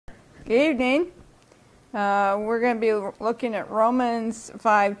Good evening. We're going to be looking at Romans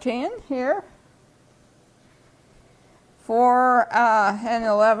 5:10 here. 4 and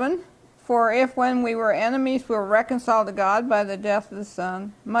 11. For if when we were enemies we were reconciled to God by the death of the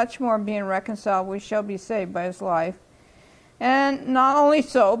Son, much more being reconciled we shall be saved by his life. And not only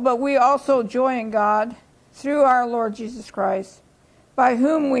so, but we also joy in God through our Lord Jesus Christ, by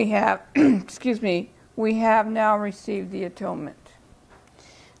whom we have, we have now received the atonement.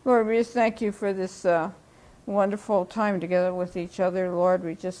 Lord, we just thank you for this wonderful time together with each other. Lord,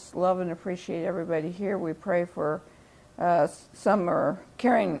 we just love and appreciate everybody here. We pray for some are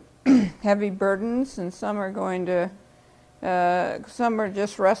carrying heavy burdens, and some are some are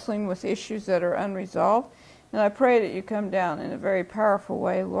just wrestling with issues that are unresolved. And I pray that you come down in a very powerful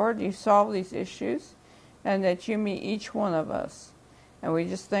way, Lord. You solve these issues, and that you meet each one of us. And we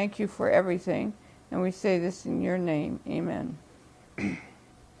just thank you for everything. And we say this in your name. Amen.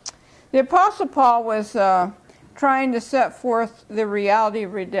 The Apostle Paul was trying to set forth the reality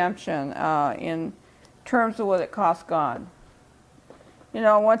of redemption in terms of what it cost God. You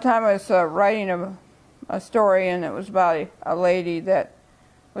know, one time I was writing a story, and it was about a lady that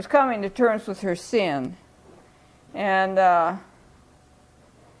was coming to terms with her sin. And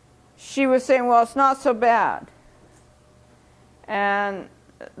she was saying, well, it's not so bad. And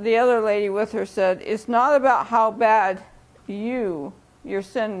the other lady with her said, it's not about how bad your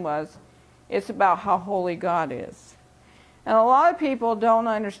sin was. It's about how holy God is. And a lot of people don't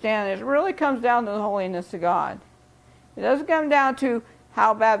understand it. It really comes down to the holiness of God. It doesn't come down to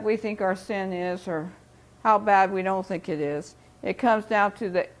how bad we think our sin is or how bad we don't think it is. It comes down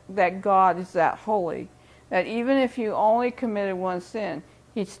to that God is that holy, that even if you only committed one sin,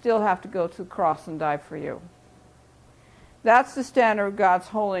 he'd still have to go to the cross and die for you. That's the standard of God's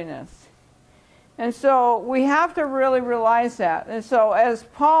holiness. And so we have to really realize that. And so as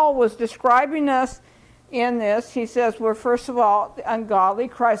Paul was describing us in this, he says we're first of all ungodly.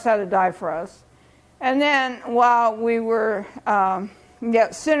 Christ had to die for us. And then while we were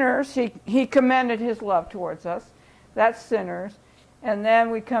yet sinners, he commended his love towards us. That's sinners. And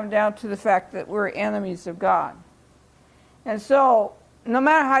then we come down to the fact that we're enemies of God. And so no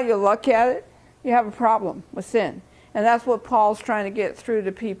matter how you look at it, you have a problem with sin. And that's what Paul's trying to get through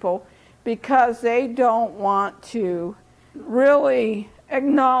to people, because they don't want to really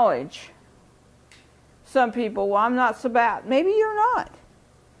acknowledge. Some people, well, I'm not so bad. Maybe you're not.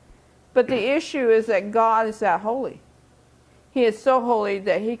 But the issue is that God is that holy. He is so holy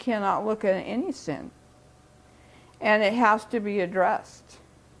that he cannot look at any sin. And it has to be addressed.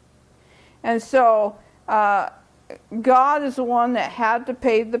 And so God is the one that had to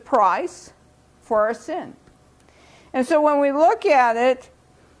pay the price for our sin. And so when we look at it,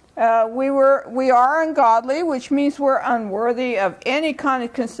 we are ungodly, which means we're unworthy of any kind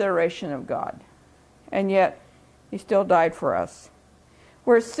of consideration of God. And yet, he still died for us.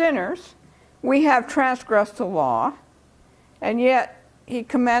 We're sinners. We have transgressed the law. And yet, he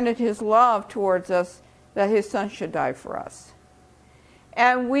commanded his love towards us that his Son should die for us.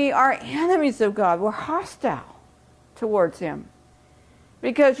 And we are enemies of God. We're hostile towards him.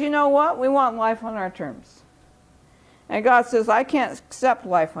 Because you know what? We want life on our terms. And God says, I can't accept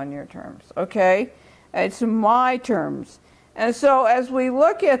life on your terms, okay? It's my terms. And so as we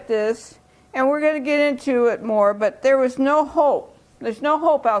look at this, and we're going to get into it more, but there was no hope. There's no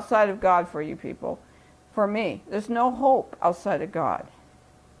hope outside of God for you people. For me, there's no hope outside of God.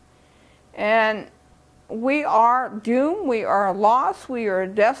 And we are doomed. We are lost. We are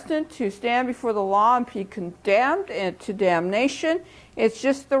destined to stand before the law and be condemned and to damnation. It's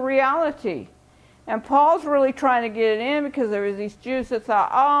just the reality. And Paul's really trying to get it in because there were these Jews that thought,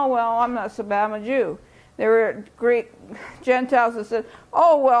 oh, well, I'm not so bad, I'm a Jew. There were Greek Gentiles that said,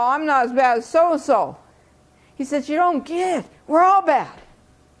 oh, well, I'm not as bad as so-and-so. He says, you don't get it. We're all bad.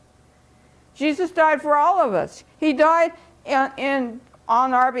 Jesus died for all of us. He died on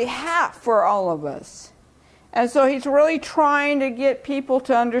our behalf for all of us. And so he's really trying to get people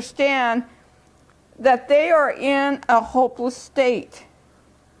to understand that they are in a hopeless state.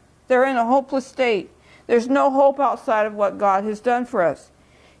 They're in a hopeless state. There's no hope outside of what God has done for us.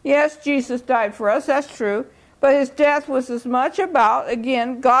 Yes, Jesus died for us, that's true. But his death was as much about,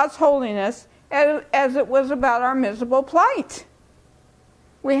 again, God's holiness as it was about our miserable plight.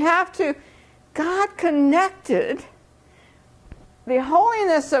 God connected the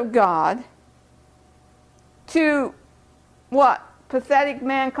holiness of God to what? Pathetic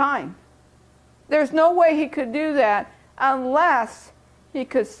mankind. There's no way he could do that unless he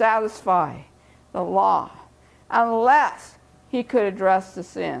could satisfy the law, unless he could address the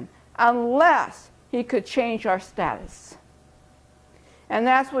sin, unless he could change our status. And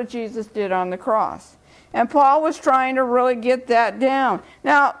that's what Jesus did on the cross. And Paul was trying to really get that down.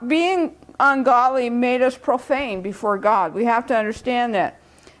 Now, being ungodly made us profane before God. We have to understand that.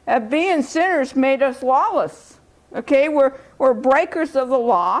 Being sinners made us lawless. Okay, we're breakers of the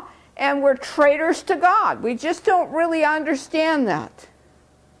law, and we're traitors to God. We just don't really understand that.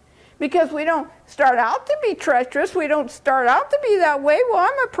 Because we don't start out to be treacherous. We don't start out to be that way. Well,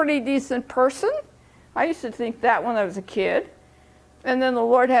 I'm a pretty decent person. I used to think that when I was a kid. And then the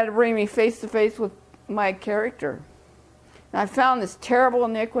Lord had to bring me face to face with my character. And I found this terrible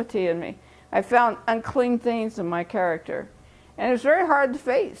iniquity in me. I found unclean things in my character. And it's very hard to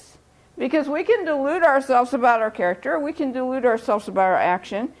face. Because we can delude ourselves about our character. We can delude ourselves about our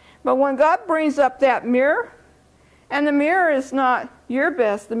action. But when God brings up that mirror, and the mirror is not your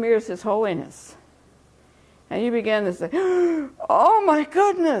best, the mirror is His holiness. And you begin to say, oh my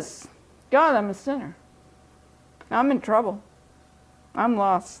goodness, God, I'm a sinner. I'm in trouble. I'm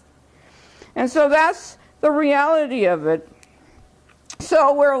lost. And so that's the reality of it.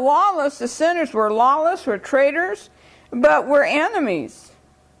 So we're lawless, the sinners, we're lawless, we're traitors, but we're enemies.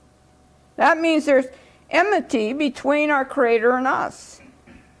 That means there's enmity between our Creator and us.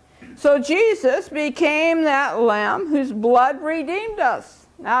 So Jesus became that lamb whose blood redeemed us.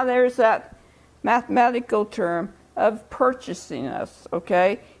 Now there's that mathematical term of purchasing us,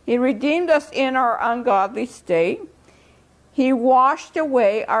 okay? He redeemed us in our ungodly state. He washed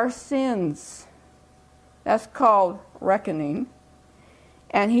away our sins. That's called reckoning.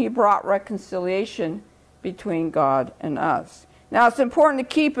 And He brought reconciliation between God and us. Now it's important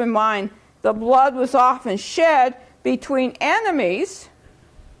to keep in mind the blood was often shed between enemies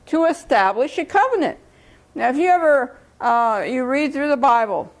to establish a covenant. Now, if you ever you read through the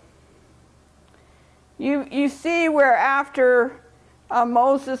Bible, you see where after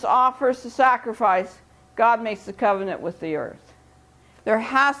Moses offers the sacrifice, God makes the covenant with the earth. There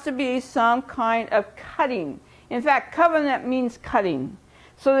has to be some kind of cutting. In fact, covenant means cutting.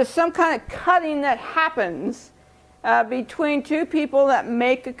 So there's some kind of cutting that happens between two people that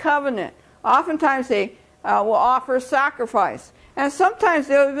make a covenant. Oftentimes they will offer a sacrifice. And sometimes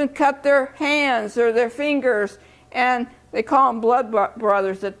they'll even cut their hands or their fingers, and they call them blood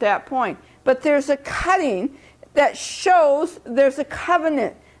brothers at that point. But there's a cutting that shows there's a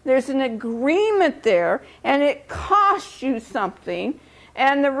covenant. There's an agreement there, and it costs you something.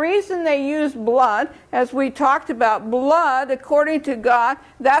 And the reason they use blood, as we talked about, blood, according to God,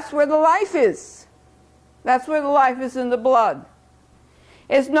 that's where the life is. That's where the life is, in the blood.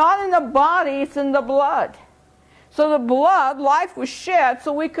 It's not in the body, it's in the blood. So the blood, life was shed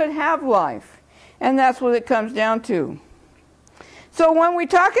so we could have life. And that's what it comes down to. So when we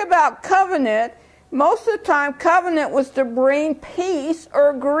talk about covenant, most of the time covenant was to bring peace or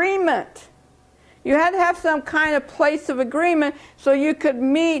agreement. You had to have some kind of place of agreement so you could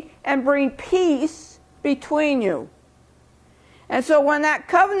meet and bring peace between you. And so when that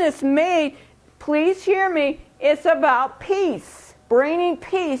covenant's made, please hear me, it's about peace. Bringing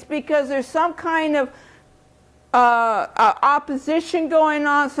peace, because there's some kind of opposition going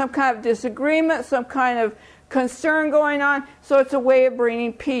on, some kind of disagreement, some kind of concern going on. So it's a way of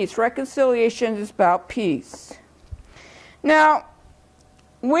bringing peace. Reconciliation is about peace. Now,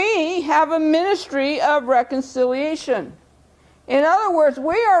 we have a ministry of reconciliation. In other words,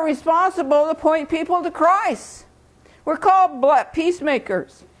 we are responsible to point people to Christ. We're called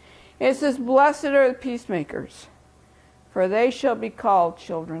peacemakers. It says, blessed are the peacemakers, for they shall be called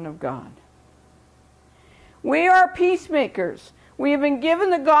children of God. We are peacemakers. We have been given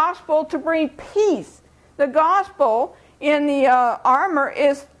the gospel to bring peace. The gospel in the armor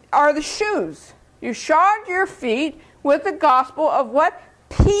are the shoes. You shod your feet with the gospel of what?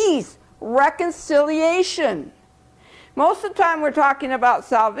 Peace, reconciliation. Most of the time we're talking about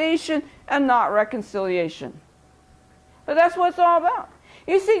salvation and not reconciliation. But that's what it's all about.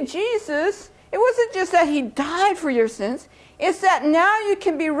 You see, Jesus, it wasn't just that He died for your sins. It's that now you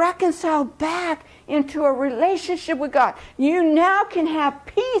can be reconciled back into a relationship with God. You now can have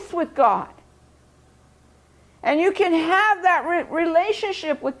peace with God. And you can have that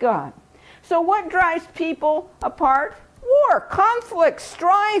relationship with God. So what drives people apart? War, conflict,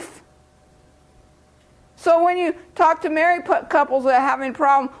 strife. So when you talk to married couples that are having a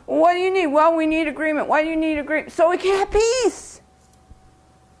problem, well, what do you need? Well, we need agreement. Why do you need agreement? So we can have peace.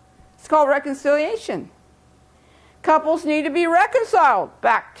 It's called reconciliation. Couples need to be reconciled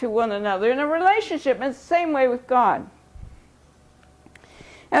back to one another in a relationship. And it's the same way with God.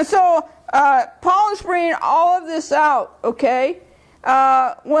 And so Paul is bringing all of this out, okay?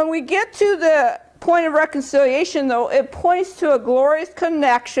 When we get to the point of reconciliation, though, it points to a glorious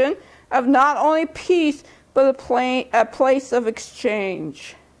connection of not only peace, but a place of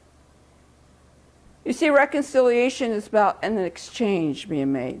exchange. You see, reconciliation is about an exchange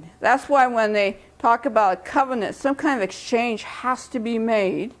being made. That's why when they talk about a covenant, some kind of exchange has to be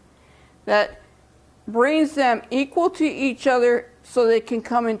made that brings them equal to each other so they can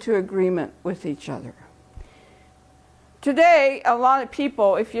come into agreement with each other. Today, a lot of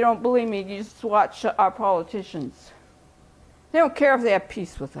people, if you don't believe me, you just watch our politicians. They don't care if they have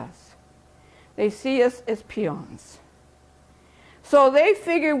peace with us. They see us as peons. So they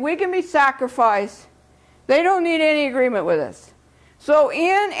figure we can be sacrificed. They don't need any agreement with us. So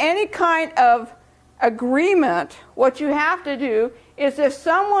in any kind of agreement, what you have to do is if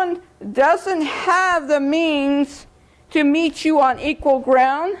someone doesn't have the means to meet you on equal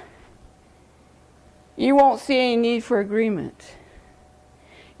ground, you won't see any need for agreement.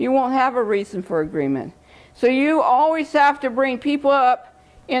 You won't have a reason for agreement. So you always have to bring people up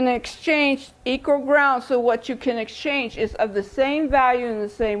in exchange equal ground so what you can exchange is of the same value and the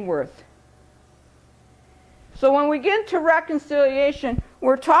same worth. So when we get to reconciliation,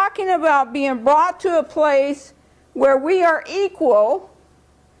 we're talking about being brought to a place where we are equal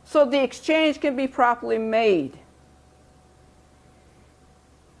so the exchange can be properly made.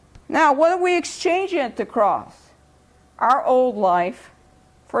 Now, what are we exchanging at the cross? Our old life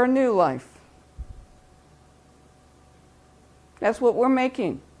for a new life. That's what we're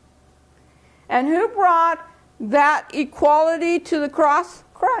making. And who brought that equality to the cross?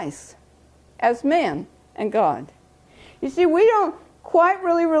 Christ, as man and God. You see, we don't quite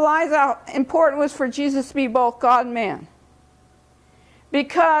really realize how important it was for Jesus to be both God and man.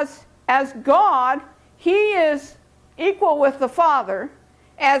 Because as God, he is equal with the Father.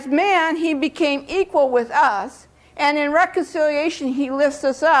 As man, he became equal with us. And in reconciliation, he lifts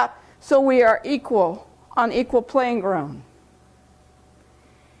us up so we are equal, on equal playing ground.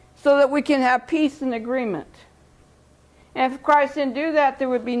 So that we can have peace and agreement. And if Christ didn't do that, there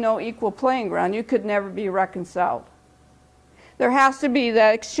would be no equal playing ground. You could never be reconciled. There has to be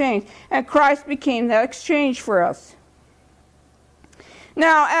that exchange. And Christ became that exchange for us.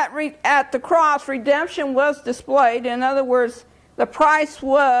 Now, at the cross, redemption was displayed. In other words, the price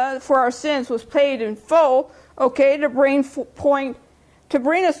for our sins was paid in full, okay, to bring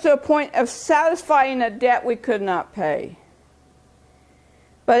us to a point of satisfying a debt we could not pay.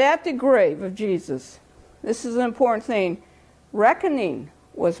 But at the grave of Jesus, this is an important thing, reckoning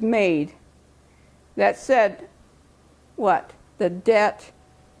was made that said, what? The debt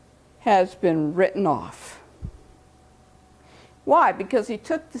has been written off. Why? Because he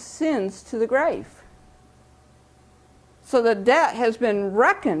took the sins to the grave. So the debt has been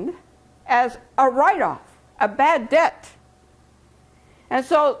reckoned as a write-off, a bad debt. And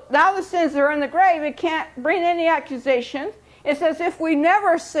so now the sins are in the grave, it can't bring any accusation. It's as if we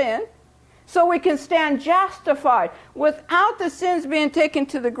never sinned, so we can stand justified. Without the sins being taken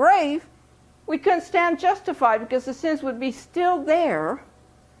to the grave, we couldn't stand justified because the sins would be still there,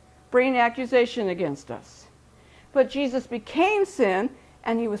 bringing accusation against us. But Jesus became sin,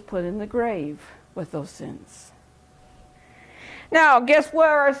 and he was put in the grave with those sins. Now, guess where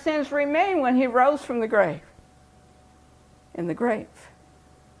our sins remain when he rose from the grave? In the grave.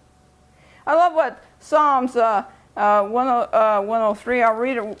 I love what Psalms 103, I'll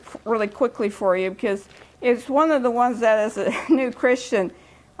read it really quickly for you because it's one of the ones that as a new Christian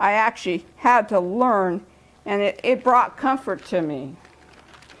I actually had to learn, and it brought comfort to me.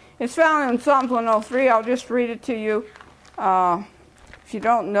 It's found in Psalms 103. I'll just read it to you. If you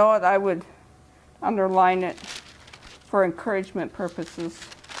don't know it, I would underline it for encouragement purposes.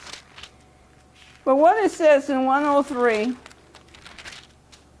 But what it says in 103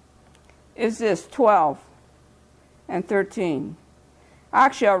 is this, 12 and 13.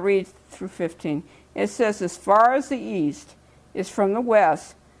 Actually, I'll read through 15. It says, as far as the east is from the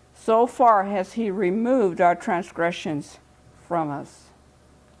west, so far has he removed our transgressions from us.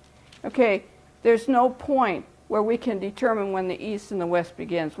 Okay, there's no point where we can determine when the east and the west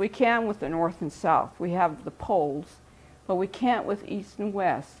begins. We can with the north and south. We have the poles, but we can't with east and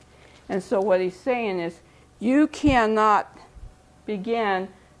west. And so what he's saying is, you cannot begin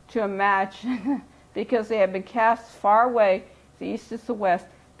to imagine because they have been cast far away, the east is the west,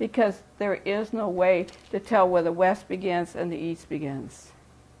 because there is no way to tell where the west begins and the east begins.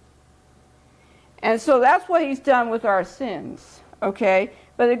 And so that's what he's done with our sins, okay?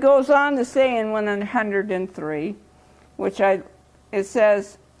 But it goes on to say in 103, it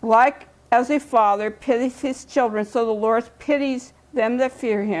says, like as a father pities his children, so the Lord pities them that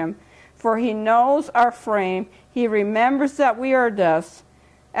fear him. For he knows our frame, he remembers that we are dust.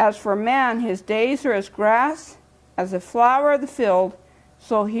 As for man, his days are as grass, as a flower of the field,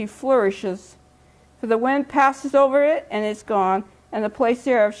 so he flourishes For the wind passes over it, and it's gone, and the place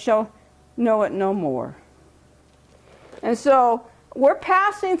thereof shall know it no more. And so, we're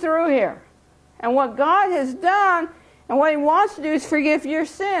passing through here. And what God has done, and what He wants to do is forgive your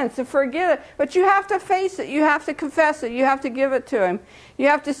sins, to forgive it. But you have to face it. You have to confess it. You have to give it to Him. You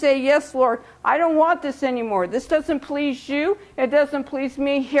have to say, yes, Lord, I don't want this anymore. This doesn't please you. It doesn't please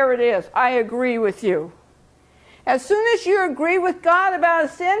me. Here it is. I agree with you. As soon as you agree with God about a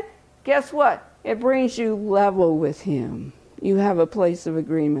sin, guess what? It brings you level with Him. You have a place of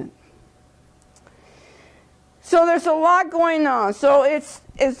agreement. So there's a lot going on. So it's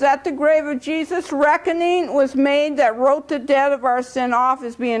at the grave of Jesus. Reckoning was made that wrote the debt of our sin off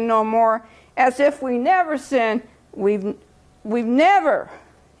as being no more. As if we never sinned, we've never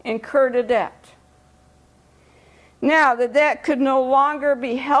incurred a debt. Now, the debt could no longer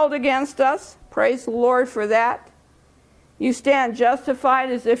be held against us. Praise the Lord for that. You stand justified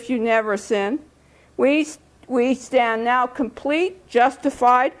as if you never sinned. We stand now complete,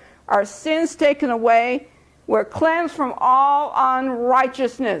 justified, our sins taken away. We're cleansed from all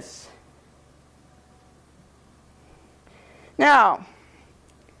unrighteousness. Now,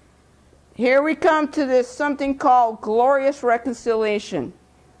 here we come to this something called glorious reconciliation.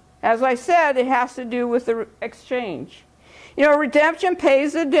 As I said, it has to do with the exchange. You know, redemption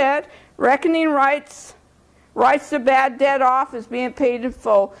pays the debt. Reckoning writes the bad debt off as being paid in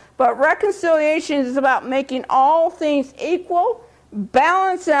full. But reconciliation is about making all things equal,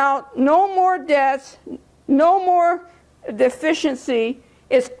 balance out, no more debts, no more deficiency.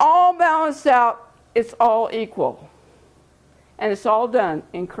 It's all balanced out. It's all equal. And it's all done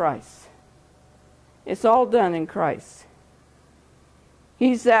in Christ. It's all done in Christ.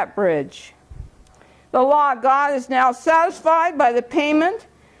 He's that bridge. The law of God is now satisfied by the payment.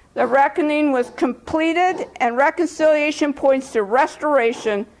 The reckoning was completed, and reconciliation points to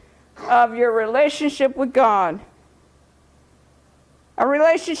restoration of your relationship with God. A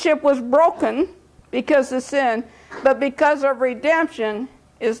relationship was broken because of sin, but because of redemption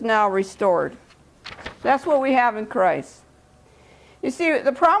is now restored. That's what we have in Christ. You see,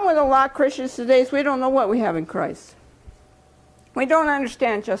 the problem with a lot of Christians today is we don't know what we have in Christ. We don't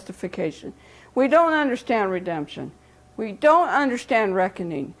understand justification. We don't understand redemption. We don't understand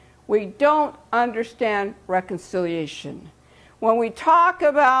reckoning. We don't understand reconciliation. When we talk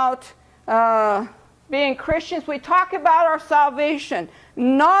about being Christians, we talk about our salvation,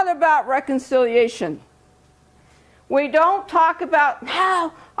 not about reconciliation. We don't talk about,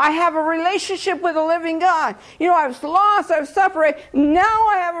 now I have a relationship with the living God. You know, I was lost, I was separated. Now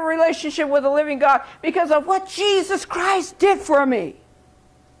I have a relationship with the living God because of what Jesus Christ did for me.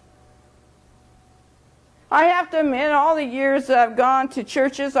 I have to admit, all the years that I've gone to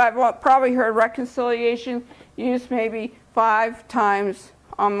churches, I've probably heard reconciliation used maybe 5 times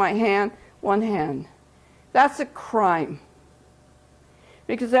on my hand, one hand. That's a crime.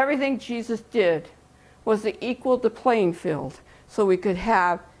 Because everything Jesus did was to equal the playing field so we could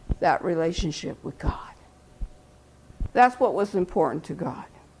have that relationship with God. That's what was important to God.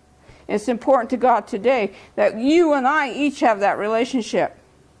 It's important to God today that you and I each have that relationship.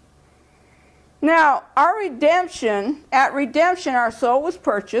 Now, at redemption, our soul was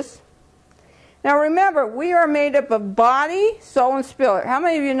purchased. Now remember, we are made up of body, soul, and spirit. How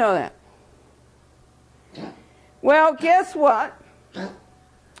many of you know that? Well, guess what?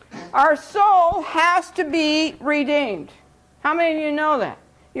 Our soul has to be redeemed. How many of you know that?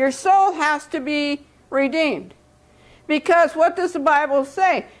 Your soul has to be redeemed. Because what does the Bible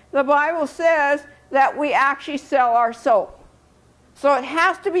say? The Bible says that we actually sell our soul. So it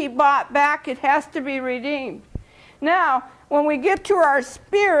has to be bought back. It has to be redeemed. Now, when we get to our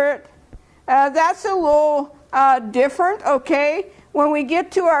spirit, that's a little different, okay? When we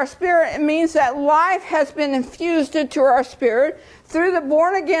get to our spirit, it means that life has been infused into our spirit. Through the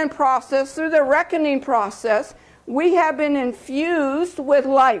born-again process, through the reckoning process, we have been infused with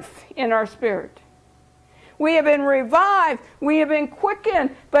life in our spirit. We have been revived. We have been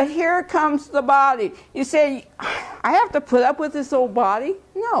quickened. But here comes the body. You say, I have to put up with this old body?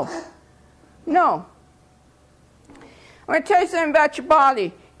 No. No. I'm going to tell you something about your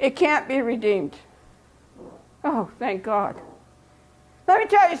body. It can't be redeemed. Oh, thank God. Let me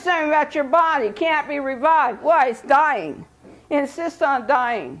tell you something about your body. It can't be revived. Why? It's dying. It insists on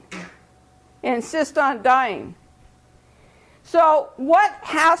dying. It insists on dying. So what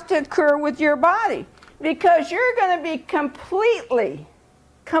has to occur with your body? Because you're going to be completely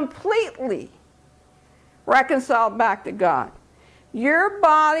reconciled back to God. Your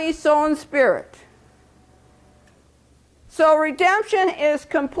body, soul, and spirit. So redemption is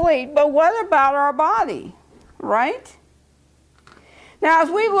complete, but what about our body? Right? Now, as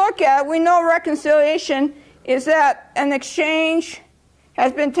we look at it, we know reconciliation is that an exchange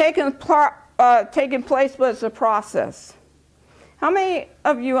has been taken place, but it's a process. How many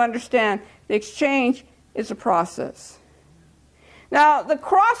of you understand the exchange is a process? Now, the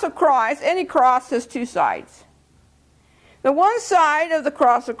cross of Christ, any cross has two sides. The one side of the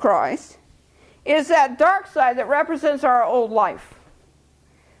cross of Christ is that dark side that represents our old life.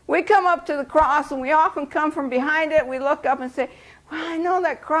 We come up to the cross, and we often come from behind it. We look up and say, well, I know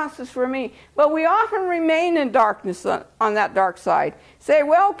that cross is for me. But we often remain in darkness on that dark side. Say,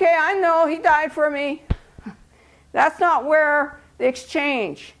 well, okay, I know he died for me. That's not where the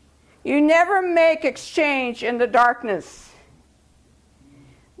exchange. You never make exchange in the darkness.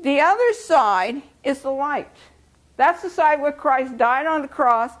 The other side is the light. That's the side where Christ died on the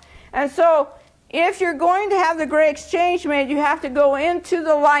cross. And so, if you're going to have the great exchange made, you have to go into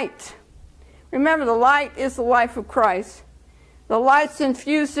the light. Remember, the light is the life of Christ. The light's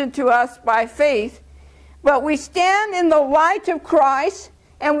infused into us by faith. But we stand in the light of Christ,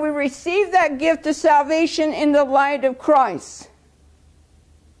 and we receive that gift of salvation in the light of Christ.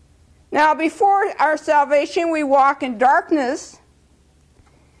 Now, before our salvation, we walk in darkness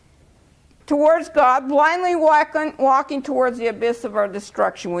towards God, blindly walking towards the abyss of our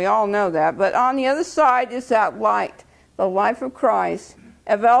destruction. We all know that. But on the other side is that light, the life of Christ,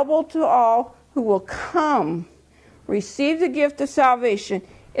 available to all who will come, receive the gift of salvation.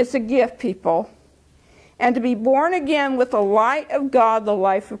 It's a gift, people. And to be born again with the light of God, the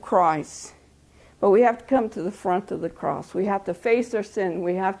life of Christ. But we have to come to the front of the cross. We have to face our sin.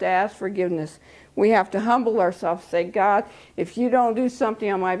 We have to ask forgiveness. We have to humble ourselves, say, God, if you don't do something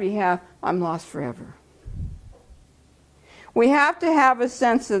on my behalf, I'm lost forever. We have to have a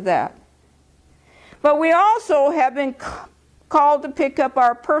sense of that. But we also have been called to pick up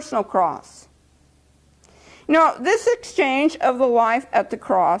our personal cross. You know, this exchange of the life at the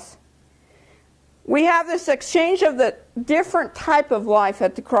cross, we have this exchange of the different type of life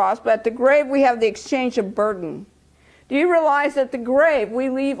at the cross, but at the grave we have the exchange of burden. Do you realize at the grave we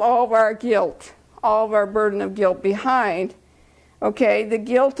leave all of our guilt, all of our burden of guilt behind, okay, the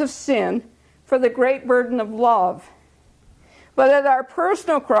guilt of sin for the great burden of love. But at our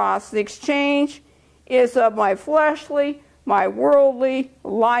personal cross, the exchange is of my fleshly, my worldly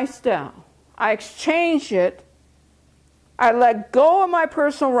lifestyle. I exchange it. I let go of my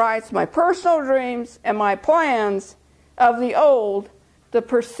personal rights, my personal dreams, and my plans of the old to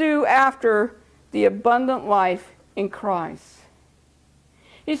pursue after the abundant life in Christ.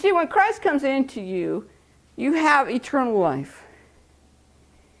 You see, when Christ comes into you, you have eternal life.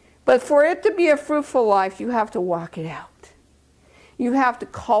 But for it to be a fruitful life, you have to walk it out. You have to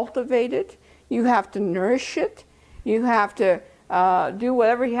cultivate it. You have to nourish it. You have to do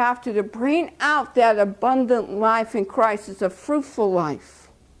whatever you have to bring out that abundant life in Christ. It's a fruitful life.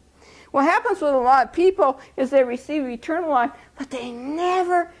 What happens with a lot of people is they receive eternal life, but they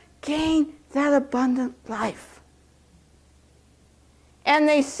never gain that abundant life. And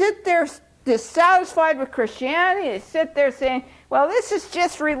they sit there dissatisfied with Christianity. They sit there saying, well, this is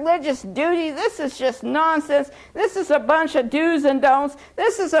just religious duty. This is just nonsense. This is a bunch of do's and don'ts.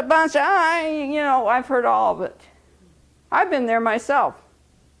 This is a bunch of, I've heard all of it. I've been there myself.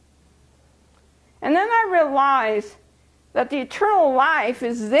 And then I realized that the eternal life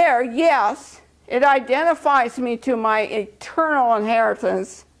is there. Yes, it identifies me to my eternal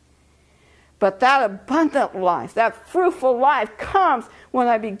inheritance. But that abundant life, that fruitful life comes when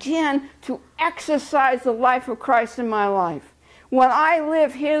I begin to exercise the life of Christ in my life. When I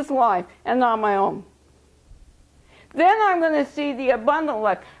live His life and not my own. Then I'm going to see the abundant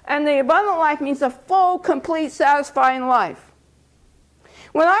life. And the abundant life means a full, complete, satisfying life.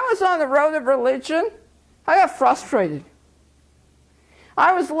 When I was on the road of religion, I got frustrated.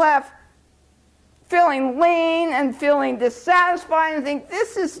 I was left feeling lean and feeling dissatisfied and think,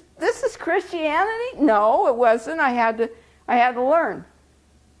 this is Christianity? No, it wasn't. I had to learn.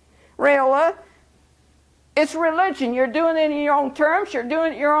 Rayola, it's religion. You're doing it in your own terms. You're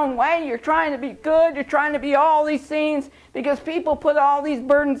doing it your own way. You're trying to be good. You're trying to be all these things because people put all these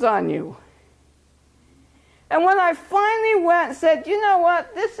burdens on you. And when I finally went and said, you know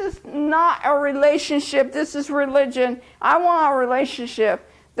what, this is not a relationship. This is religion. I want a relationship.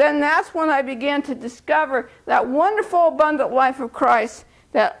 Then that's when I began to discover that wonderful, abundant life of Christ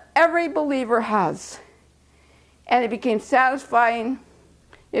that every believer has. And it became satisfying.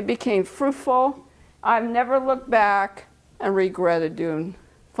 It became fruitful. I've never looked back and regretted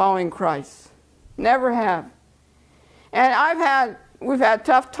following Christ. Never have. And we've had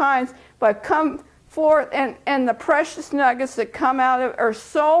tough times, but come forth, and the precious nuggets that come out of it are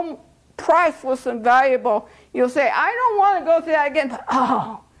so priceless and valuable You'll say, I don't want to go through that again, but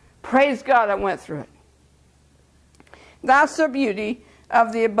oh, praise God I went through it. That's the beauty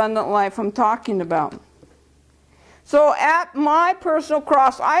of the abundant life I'm talking about. So at my personal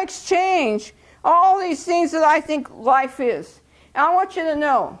cross, I exchange all these things that I think life is. And I want you to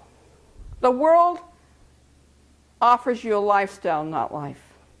know, the world offers you a lifestyle, not life.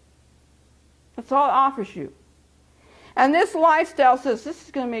 That's all it offers you. And this lifestyle says, this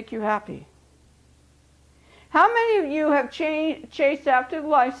is going to make you happy. How many of you have chased after the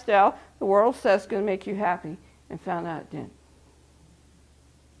lifestyle the world says is going to make you happy and found out it didn't?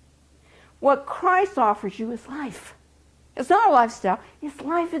 What Christ offers you is life. It's not a lifestyle, it's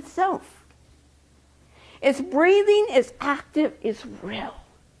life itself. It's breathing, it's active, it's real.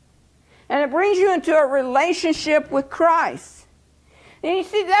 And it brings you into a relationship with Christ. And you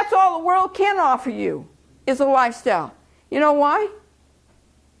see, that's all the world can offer you, is a lifestyle. You know why?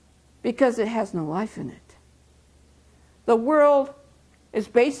 Because it has no life in it. The world is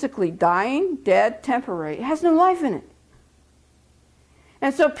basically dying, dead, temporary. It has no life in it.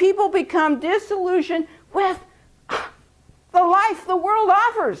 And so people become disillusioned with the life the world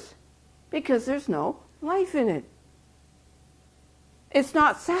offers because there's no life in it. It's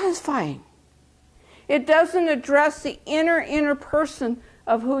not satisfying. It doesn't address the inner person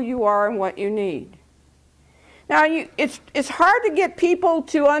of who you are and what you need. Now, it's hard to get people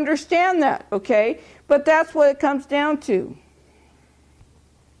to understand that, okay? But that's what it comes down to.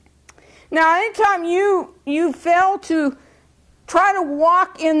 Now, anytime you fail to try to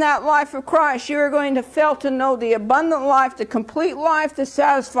walk in that life of Christ, you are going to fail to know the abundant life, the complete life, the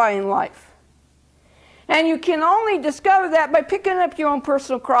satisfying life. And you can only discover that by picking up your own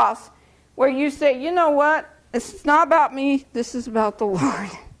personal cross, where you say, you know what? This is not about me. This is about the Lord.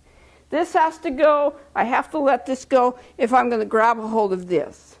 This has to go. I have to let this go if I'm going to grab a hold of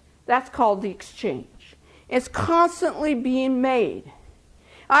this. That's called the exchange. It's constantly being made.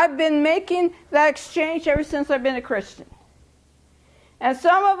 I've been making that exchange ever since I've been a Christian. And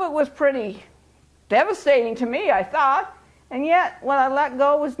some of it was pretty devastating to me, I thought. And yet, what I let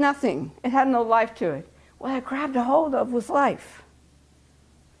go was nothing. It had no life to it. What I grabbed a hold of was life.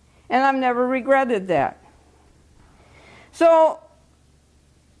 And I've never regretted that. So,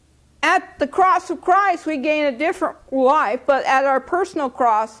 at the cross of Christ, we gain a different life, but at our personal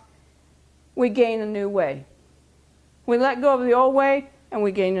cross, we gain a new way. We let go of the old way, and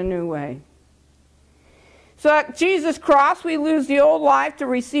we gain a new way. So at Jesus' cross, we lose the old life to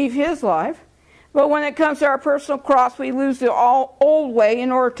receive his life. But when it comes to our personal cross, we lose the old way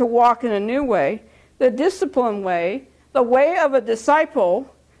in order to walk in a new way, the disciplined way, the way of a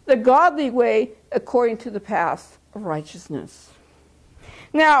disciple, the godly way according to the path of righteousness.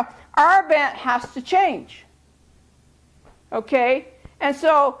 Now, our bent has to change. Okay? And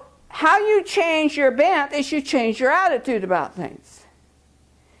so, how you change your bent is you change your attitude about things.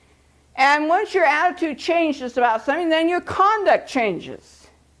 And once your attitude changes about something, then your conduct changes.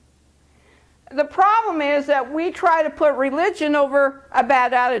 The problem is that we try to put religion over a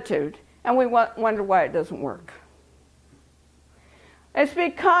bad attitude, and we wonder why it doesn't work. It's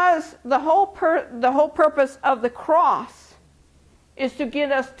because the whole purpose of the cross is to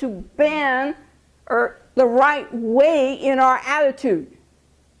get us to bend or the right way in our attitude.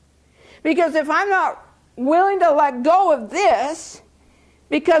 Because if I'm not willing to let go of this,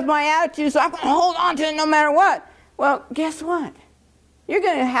 because my attitude is I'm going to hold on to it no matter what, well, guess what? You're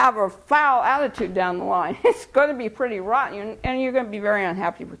going to have a foul attitude down the line. It's going to be pretty rotten, and you're going to be very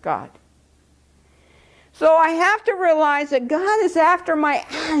unhappy with God. So I have to realize that God is after my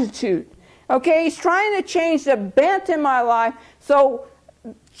attitude. Okay, he's trying to change the bent in my life, so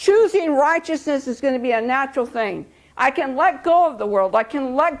choosing righteousness is going to be a natural thing. I can let go of the world. I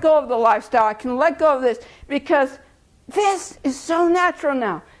can let go of the lifestyle. I can let go of this because this is so natural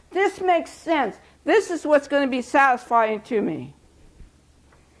now. This makes sense. This is what's going to be satisfying to me,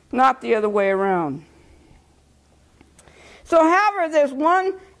 not the other way around. So, however, there's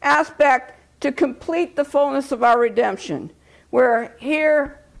one aspect to complete the fullness of our redemption. We're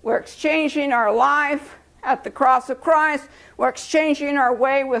here, we're exchanging our life at the cross of Christ. We're exchanging our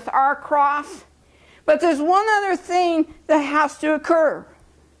way with our cross. But there's one other thing that has to occur.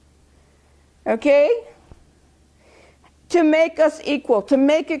 Okay? To make us equal, to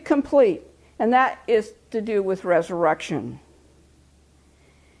make it complete. And that is to do with resurrection.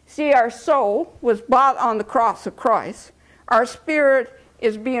 See, our soul was bought on the cross of Christ. Our spirit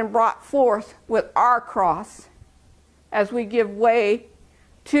is being brought forth with our cross as we give way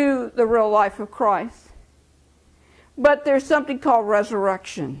to the real life of Christ. But there's something called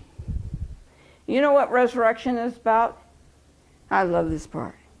resurrection. You know what resurrection is about? I love this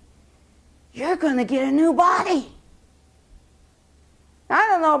part. you're going to get a new body. I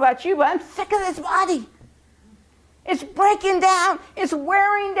don't know about you, but I'm sick of this body. It's breaking down. It's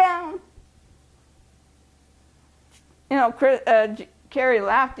wearing down. You know, Carrie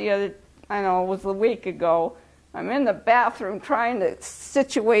laughed the other, I know it was a week ago. I'm in the bathroom trying to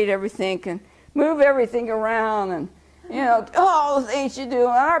situate everything and move everything around and, you know, all the things you do. And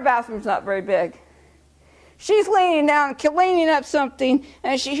our bathroom's not very big. She's leaning down, cleaning up something,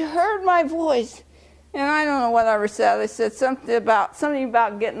 and she heard my voice. And I don't know what I said. I said something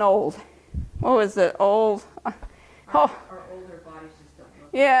about getting old. What was it? Old? Our older bodies just don't work.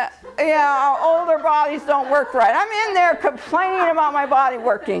 Yeah, our older bodies don't work right. I'm in there complaining about my body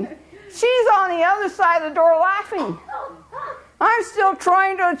working. She's on the other side of the door laughing. I'm still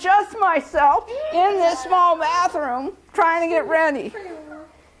trying to adjust myself in this small bathroom, trying to get ready.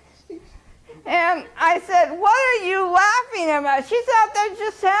 And I said, what are you laughing about? She's out there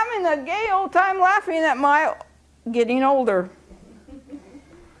just having a gay old time laughing at my getting older.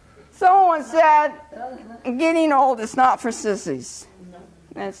 Someone said, getting old is not for sissies.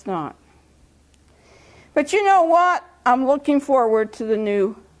 It's not. But you know what? I'm looking forward to the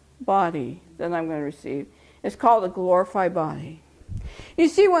new body that I'm going to receive. It's called a glorified body. You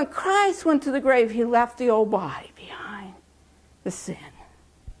see, when Christ went to the grave, he left the old body behind, the sin.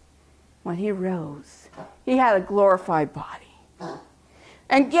 When he rose, he had a glorified body.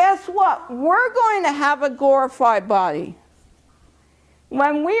 And guess what? We're going to have a glorified body.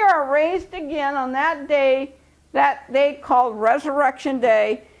 When we are raised again on that day called Resurrection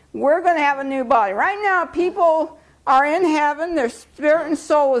Day, we're going to have a new body. Right now, people are in heaven, their spirit and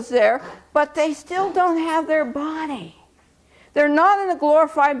soul is there, but they still don't have their body. They're not in a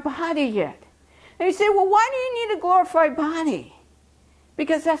glorified body yet. And you say, well, why do you need a glorified body?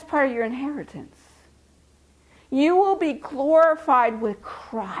 Because that's part of your inheritance. You will be glorified with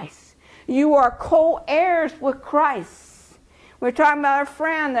Christ. You are co-heirs with Christ. We're talking about a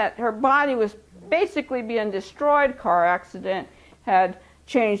friend that her body was basically being destroyed. Car accident had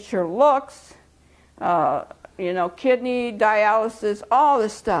changed her looks. Kidney dialysis, all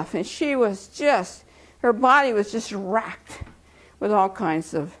this stuff. And she was just, her body was just racked with all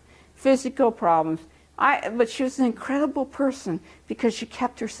kinds of physical problems. But she was an incredible person because she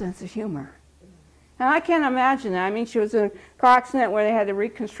kept her sense of humor. And I can't imagine that. I mean, she was in a car accident where they had to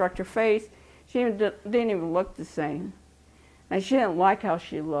reconstruct her face. She didn't even look the same. And she didn't like how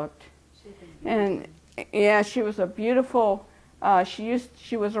she looked. And yeah, she was a beautiful, she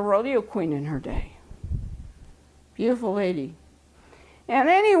was a rodeo queen in her day. Beautiful lady. And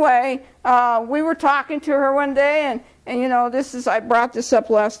anyway, we were talking to her one day, and you know, I brought this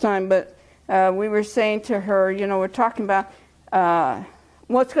up last time, but we were saying to her, you know, we're talking about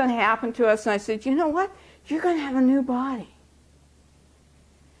what's going to happen to us. And I said, you know what? You're going to have a new body.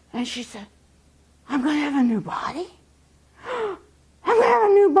 And she said, I'm going to have a new body? I'm going to have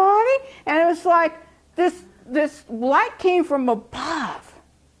a new body? And it was like this light came from above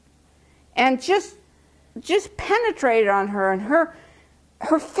and just penetrated on her, and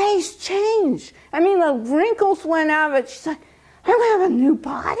her face changed. I mean, the wrinkles went out of it. She's like, I'm going to have a new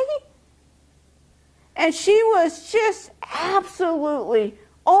body? And she was just absolutely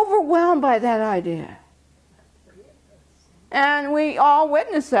overwhelmed by that idea. And we all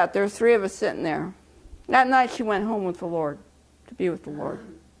witnessed that. There were 3 of us sitting there. That night she went home with the Lord, to be with the Lord.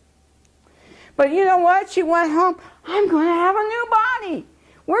 But you know what? She went home, I'm going to have a new body.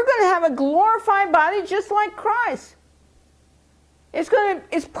 We're going to have a glorified body just like Christ. It's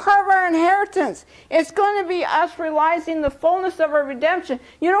part of our inheritance. It's going to be us realizing the fullness of our redemption.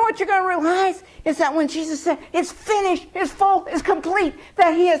 You know what you're going to realize? Is that when Jesus said, it's finished, it's full, it's complete,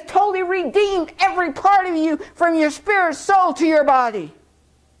 that he has totally redeemed every part of you from your spirit, soul to your body.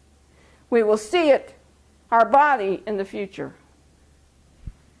 We will see it, our body, in the future.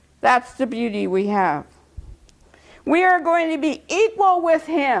 That's the beauty we have. We are going to be equal with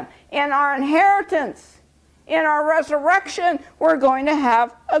him in our inheritance. In our resurrection, we're going to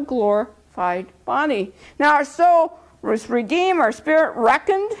have a glorified body. Now, our soul was redeemed, our spirit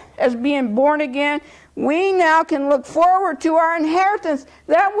reckoned as being born again. We now can look forward to our inheritance,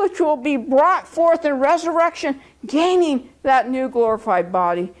 that which will be brought forth in resurrection, gaining that new glorified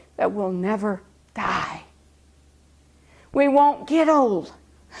body that will never die. We won't get old.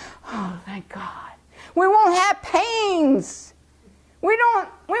 Oh, thank God. We won't have pains. We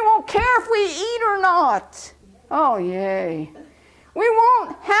won't care if we eat or not. Oh, yay. We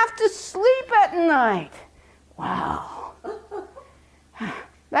won't have to sleep at night. Wow.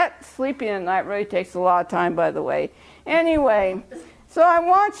 That sleeping at night really takes a lot of time, by the way. Anyway, so I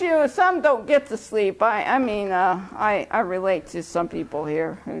want you, some don't get to sleep. I relate to some people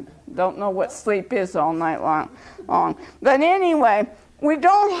here who Don't know what sleep is all night long. But anyway, we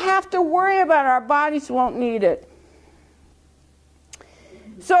don't have to worry about it. Our bodies won't need it.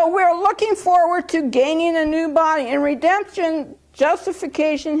 So we're looking forward to gaining a new body. In redemption,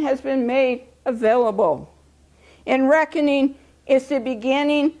 justification has been made available. In reckoning, it's the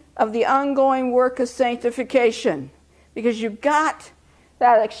beginning of the ongoing work of sanctification. Because you've got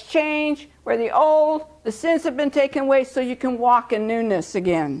that exchange where the sins have been taken away so you can walk in newness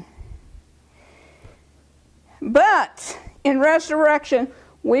again. But in resurrection,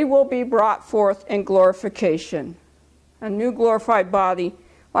 we will be brought forth in glorification. A new glorified body,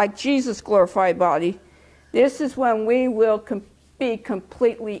 like Jesus' glorified body. This is when we will be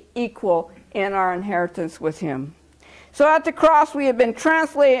completely equal in our inheritance with him. So at the cross, we have been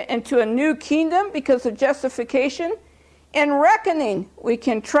translated into a new kingdom because of justification. In reckoning, we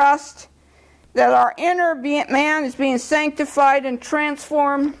can trust that our inner man is being sanctified and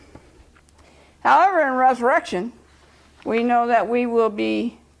transformed. However, in resurrection, we know that we will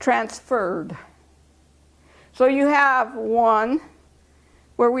be transferred. So you have one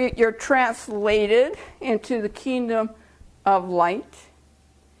where you're translated into the kingdom of light.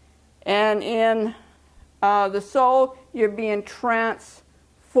 And in the soul, you're being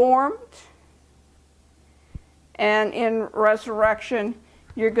transformed. And in resurrection,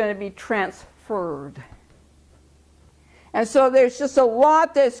 you're going to be transferred. And so there's just a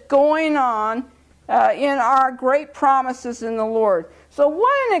lot that's going on in our great promises in the Lord. So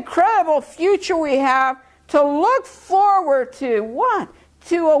what an incredible future we have to look forward to. What?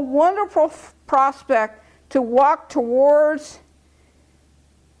 To a wonderful prospect to walk towards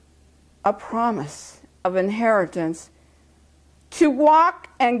a promise of inheritance, to walk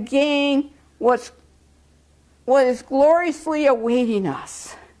and gain what is gloriously awaiting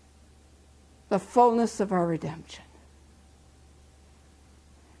us, the fullness of our redemption.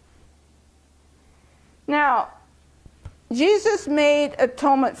 Now, Jesus made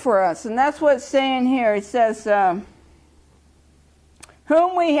atonement for us, and that's what it's saying here. It says,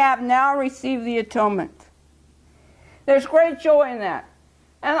 whom we have now received the atonement. There's great joy in that.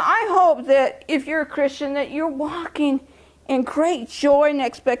 And I hope that if you're a Christian, that you're walking in great joy and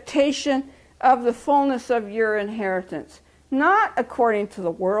expectation of the fullness of your inheritance. Not according to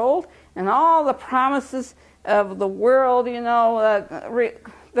the world and all the promises of the world,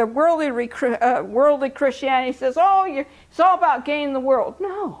 the worldly Christianity says, it's all about gaining the world.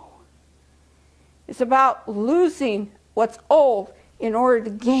 No. It's about losing what's old in order to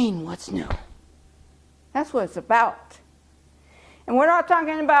gain what's new. That's what it's about. And we're not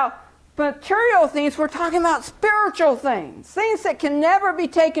talking about material things, we're talking about spiritual things. Things that can never be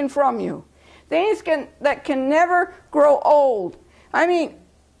taken from you. Things that can never grow old. I mean,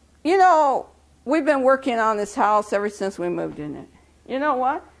 we've been working on this house ever since we moved in it. You know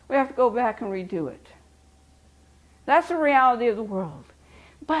what? We have to go back and redo it. That's the reality of the world.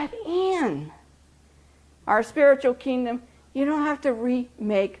 But in our spiritual kingdom, you don't have to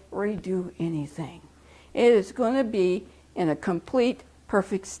redo anything. It is going to be in a complete,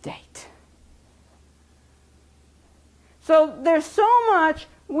 perfect state. So there's so much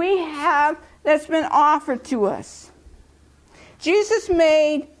we have that's been offered to us. Jesus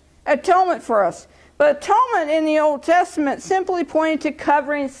made atonement for us. But atonement in the Old Testament simply pointed to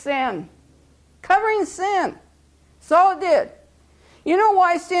covering sin. Covering sin. That's all it did. You know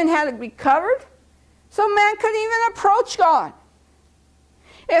why sin had to be covered? So man couldn't even approach God.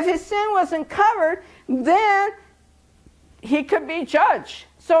 If his sin wasn't covered, then he could be judged.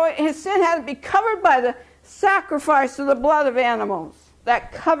 So his sin had to be covered by the sacrifice of the blood of animals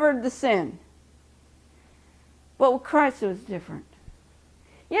that covered the sin. But with Christ it was different.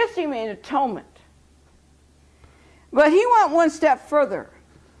 Yes, he made atonement. But he went one step further.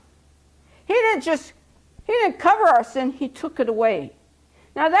 He didn't cover our sin, he took it away.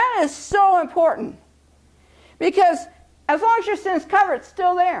 Now that is so important. Because as long as your sin's covered, it's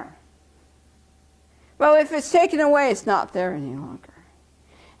still there. Well, if it's taken away, it's not there any longer.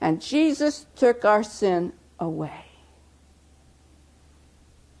 And Jesus took our sin away.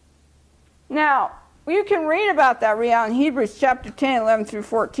 Now, you can read about that reality in Hebrews chapter 10, 11 through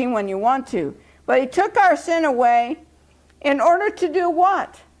 14 when you want to. But he took our sin away in order to do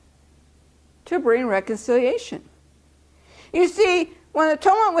what? To bring reconciliation. You see, when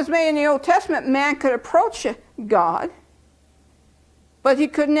atonement was made in the Old Testament, man could approach God, but he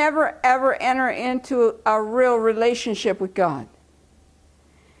could never, ever enter into a real relationship with God.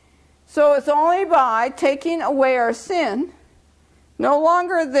 So it's only by taking away our sin, no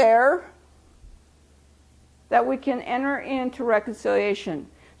longer there, that we can enter into reconciliation.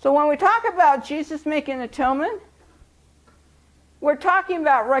 So when we talk about Jesus making atonement, we're talking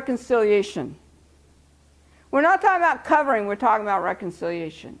about reconciliation. We're not talking about covering, we're talking about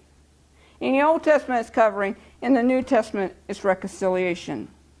reconciliation. In the Old Testament, it's covering. In the New Testament, it's reconciliation.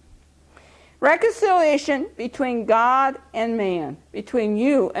 Reconciliation between God and man, between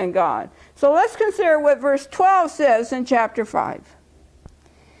you and God. So let's consider what verse 12 says in chapter 5.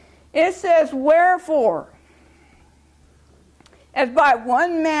 It says, "Wherefore, as by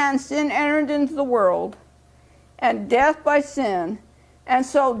one man sin entered into the world, and death by sin, and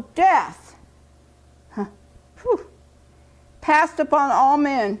so death passed upon all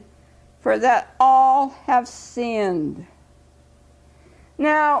men, for that all have sinned."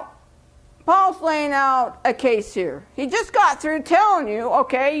 Now, Paul's laying out a case here. He just got through telling you,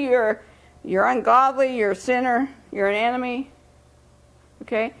 okay, you're ungodly, you're a sinner, you're an enemy.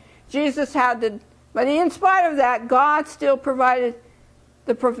 Okay? Jesus had to, but in spite of that, God still provided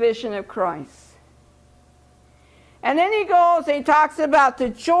the provision of Christ. And then he goes and he talks about the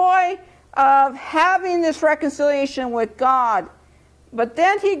joy of having this reconciliation with God. But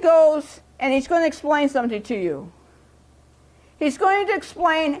then he goes and he's going to explain something to you. He's going to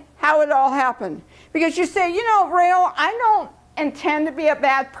explain how it all happened. Because you say, you know, Rael, I don't intend to be a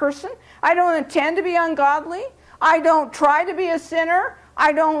bad person. I don't intend to be ungodly. I don't try to be a sinner.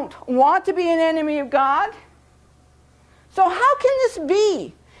 I don't want to be an enemy of God. So how can this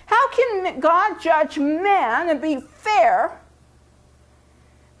be? How can God judge men and be fair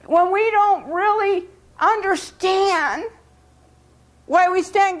when we don't really understand why we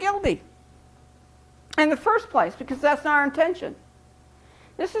stand guilty in the first place? Because that's not our intention.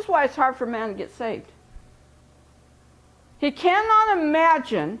 This is why it's hard for man to get saved. He cannot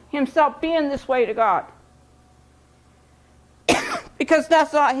imagine himself being this way to God. Because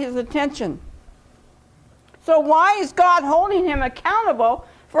that's not his intention. So why is God holding him accountable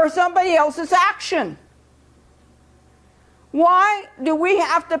for somebody else's action? Why do we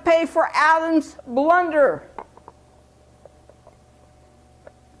have to pay for Adam's blunder?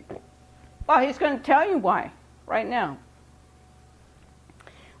 Well, he's going to tell you why right now.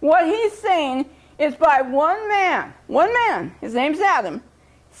 What he's saying is by one man, his name's Adam,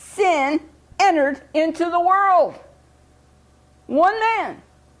 sin entered into the world. One man.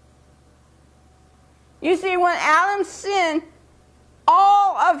 You see, when Adam sinned,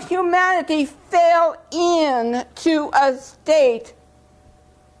 all of humanity fell into a state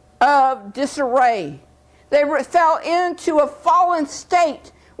of disarray. They fell into a fallen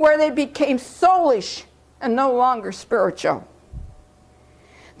state where they became soulish and no longer spiritual.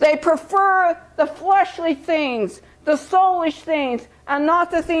 They prefer the fleshly things, the soulish things, and not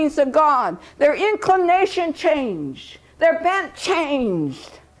the things of God. Their inclination changed. Their bent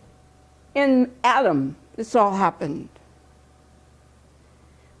changed. In Adam, this all happened.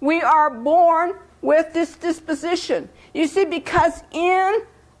 We are born with this disposition. You see, because in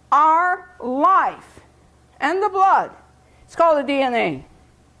our life and the blood, it's called the DNA.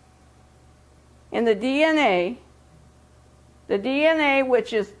 In the DNA,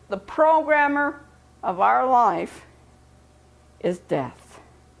 which is the programmer of our life, is death.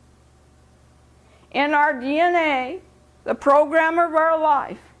 In our DNA, the programmer of our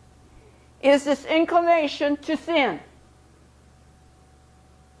life is this inclination to sin.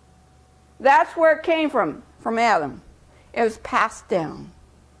 That's where it came from Adam. It was passed down.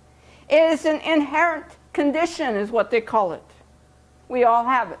 It is an inherent condition, is what they call it. We all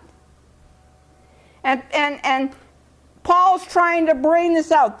have it. And Paul's trying to bring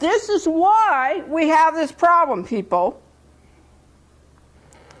this out. This is why we have this problem, people.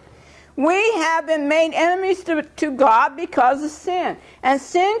 We have been made enemies to God because of sin. And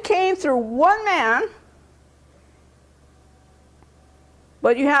sin came through one man.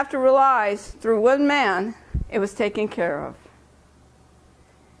 But you have to realize, through one man, it was taken care of.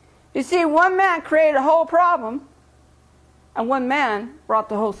 You see, one man created a whole problem, and one man brought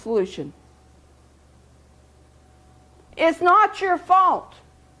the whole solution. It's not your fault.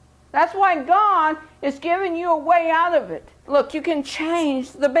 That's why God is giving you a way out of it. Look, you can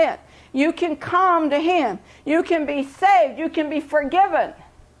change the bit. You can come to Him. You can be saved. You can be forgiven.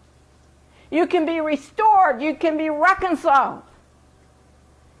 You can be restored. You can be reconciled.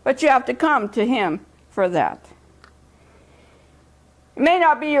 But you have to come to Him for that. It may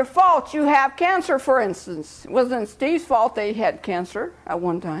not be your fault. You have cancer, for instance. It wasn't Steve's fault that he had cancer at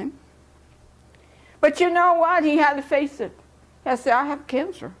one time. But you know what? He had to face it. He had to say, I have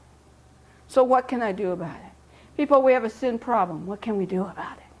cancer. So what can I do about it? People, we have a sin problem. What can we do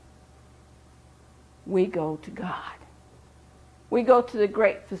about it? We go to God. We go to the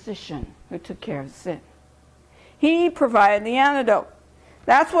great physician who took care of sin. He provided the antidote.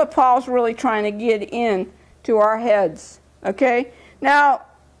 That's what Paul's really trying to get in to our heads Okay? Now,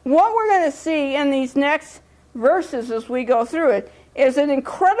 what we're going to see in these next verses as we go through it is an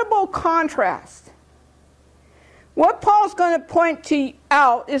incredible contrast. What Paul's going to point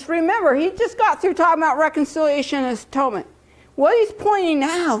out is, remember, he just got through talking about reconciliation and atonement. What he's pointing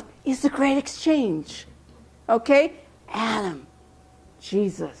out is the great exchange. Okay? Adam,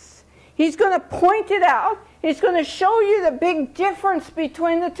 Jesus. He's going to point it out. He's going to show you the big difference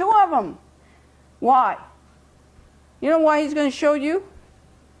between the two of them. Why? You know why he's going to show you?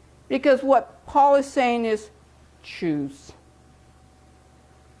 Because what Paul is saying is, choose.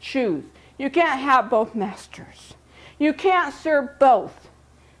 Choose. You can't have both masters. You can't serve both.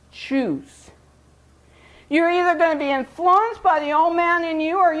 Choose. You're either going to be influenced by the old man in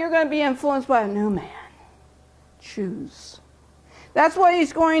you, or you're going to be influenced by a new man. Choose. That's what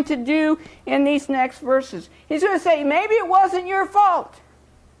he's going to do in these next verses. He's going to say, maybe it wasn't your fault,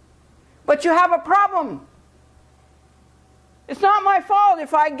 but you have a problem. It's not my fault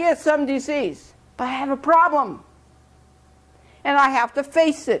if I get some disease, but I have a problem. And I have to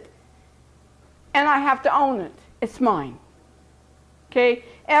face it. And I have to own it. It's mine. Okay?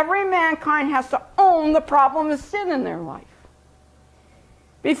 Every mankind has to own the problem of sin in their life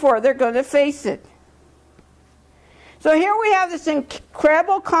before they're going to face it. So here we have this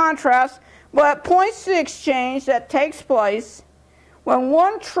incredible contrast, but it points to the exchange that takes place when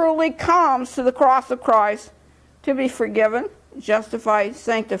one truly comes to the cross of Christ to be forgiven, justified,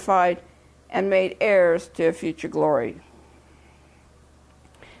 sanctified, and made heirs to a future glory.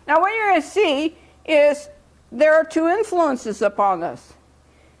 Now what you're going to see is there are two influences upon us.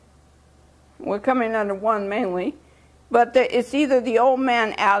 We're coming under one mainly, but it's either the old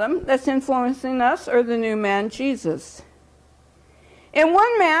man Adam that's influencing us or the new man Jesus. In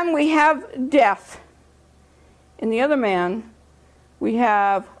one man we have death. In the other man we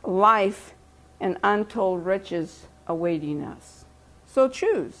have life and untold riches awaiting us. So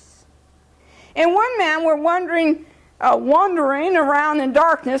choose. In one man we're wandering around in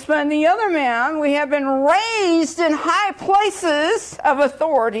darkness, but in the other man we have been raised in high places of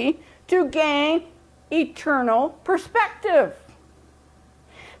authority to gain eternal perspective.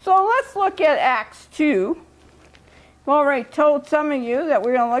 So let's look at Acts 2. I've already told some of you that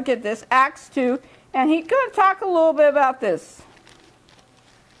we're going to look at this, Acts 2, and he's going to talk a little bit about this.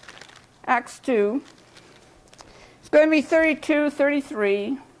 Acts 2. It's going to be 32,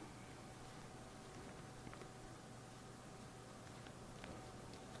 33.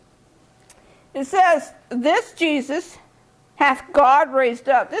 It says, this Jesus hath God raised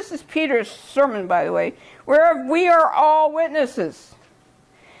up. This is Peter's sermon, by the way, whereof we are all witnesses.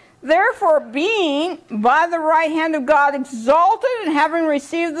 Therefore, being by the right hand of God exalted, and having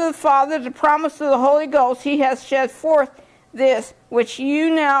received of the Father the promise of the Holy Ghost, he has shed forth this which you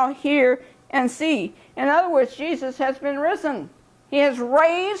now hear and see. In other words, Jesus has been risen. He has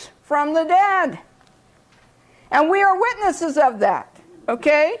raised from the dead. And we are witnesses of that.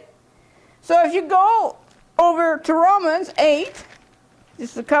 Okay? So if you go over to Romans 8,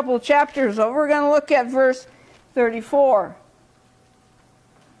 just a couple of chapters over, we're going to look at verse 34.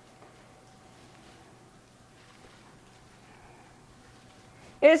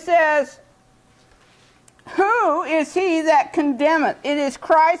 It says, who is he that condemneth? It is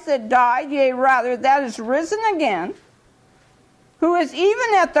Christ that died, yea, rather, that is risen again, who is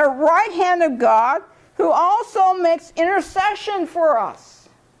even at the right hand of God, who also makes intercession for us.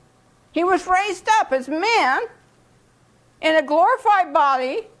 He was raised up as man in a glorified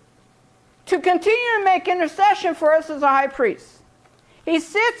body to continue to make intercession for us as a high priest. He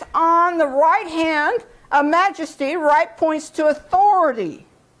sits on the right hand of majesty. Right points to authority.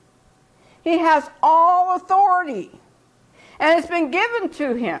 He has all authority. And it's been given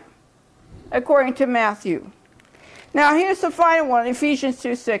to him, according to Matthew. Now here's the final one, Ephesians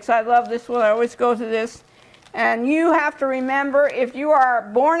 2:6. I love this one. I always go to this. And you have to remember, if you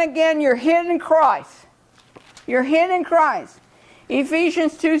are born again, you're hid in Christ. You're hid in Christ.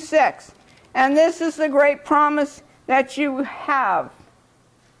 Ephesians 2:6. And this is the great promise that you have.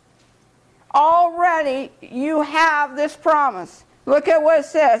 Already you have this promise. Look at what it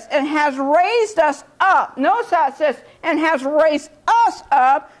says. And has raised us up. Notice how it says, and has raised us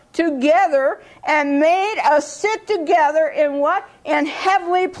up together and made us sit together in what? In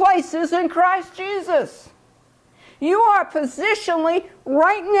heavenly places in Christ Jesus. You are positionally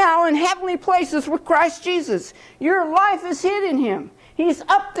right now in heavenly places with Christ Jesus. Your life is hid in him. He's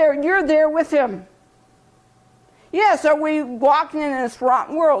up there. You're there with him. Yes, are we walking in this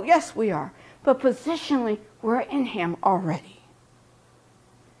rotten world? Yes, we are. But positionally, we're in him already.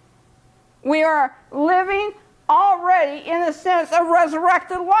 We are living already in a sense of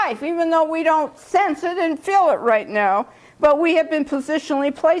resurrected life, even though we don't sense it and feel it right now. but we have been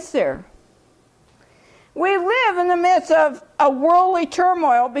positionally placed there. We live in the midst of a worldly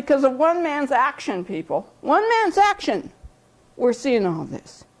turmoil because of one man's action, people. One man's action. We're seeing all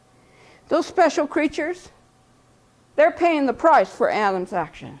this. Those special creatures, they're paying the price for Adam's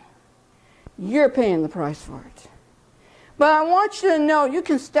action. You're paying the price for it. But I want you to know you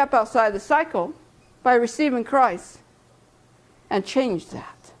can step outside the cycle by receiving Christ and change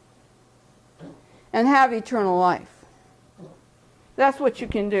that and have eternal life. That's what you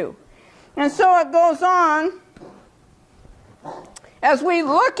can do. And so it goes on. As we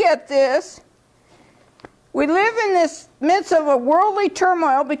look at this, we live in this midst of a worldly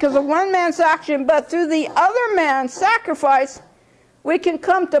turmoil because of one man's action, but through the other man's sacrifice, we can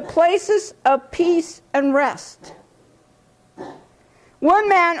come to places of peace and rest. One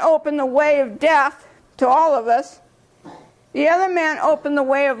man opened the way of death to all of us. The other man opened the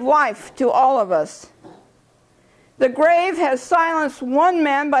way of life to all of us. The grave has silenced one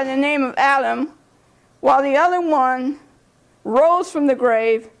man by the name of Adam, while the other one rose from the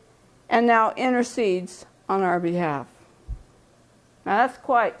grave and now intercedes on our behalf. Now that's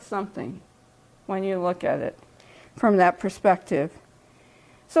quite something when you look at it from that perspective.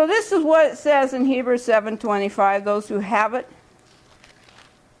 So this is what it says in Hebrews 7:25, those who have it.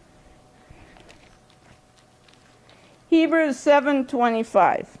 Hebrews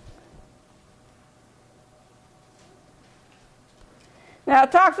 7:25. Now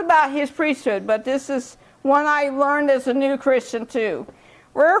it talks about his priesthood, but this is one I learned as a new Christian too.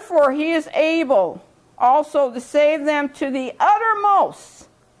 Wherefore he is able also to save them to the uttermost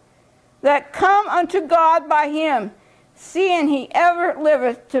that come unto God by him, seeing he ever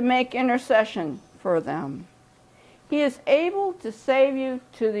liveth to make intercession for them. He is able to save you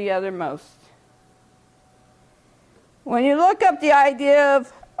to the uttermost. When you look up the idea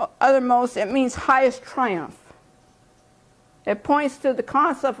of uttermost, it means highest triumph. It points to the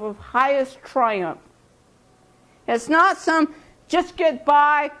concept of highest triumph. It's not some just get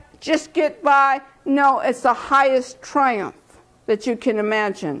by. No, it's the highest triumph that you can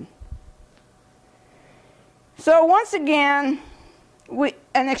imagine. So once again,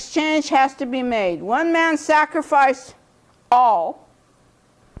 an exchange has to be made. One man sacrificed all.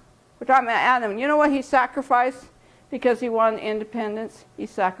 We're talking about Adam. You know what he sacrificed? Because he wanted independence, he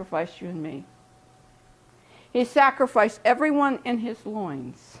sacrificed you and me. He sacrificed everyone in his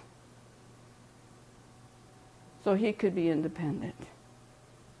loins so he could be independent.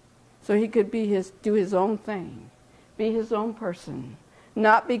 So he could do his own thing, be his own person,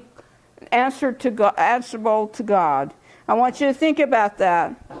 not be answerable to God. I want you to think about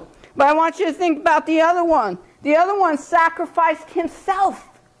that. But I want you to think about the other one. The other one sacrificed himself,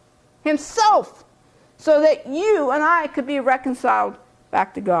 so that you and I could be reconciled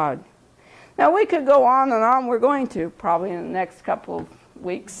back to God. Now we could go on and on. We're going to probably in the next couple of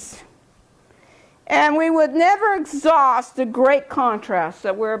weeks. And we would never exhaust the great contrast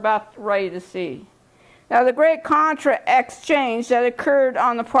that we're about ready to see. Now the great exchange that occurred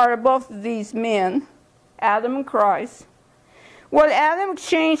on the part of both of these men, Adam and Christ, what Adam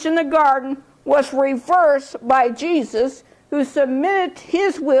exchanged in the garden was reversed by Jesus, who submitted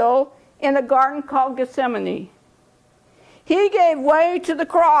his will in a garden called Gethsemane. He gave way to the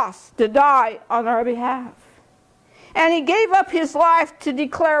cross to die on our behalf. And he gave up his life to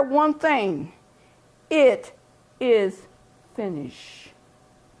declare one thing: it is finished.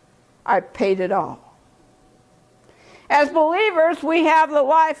 I paid it all. As believers, we have the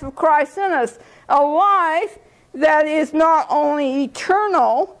life of Christ in us, a life that is not only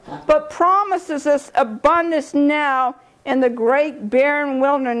eternal, but promises us abundance now in the great barren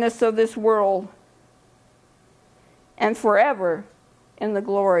wilderness of this world, and forever in the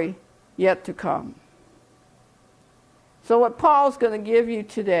glory yet to come. So what Paul's going to give you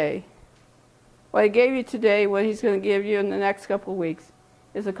today, what he gave you today, what he's going to give you in the next couple of weeks,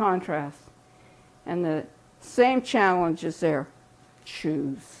 is a contrast. And the same challenge is there.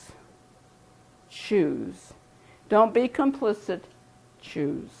 Choose. Choose. Don't be complicit.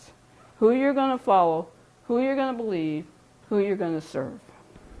 Choose who you're going to follow, who you're going to believe, who you're going to serve.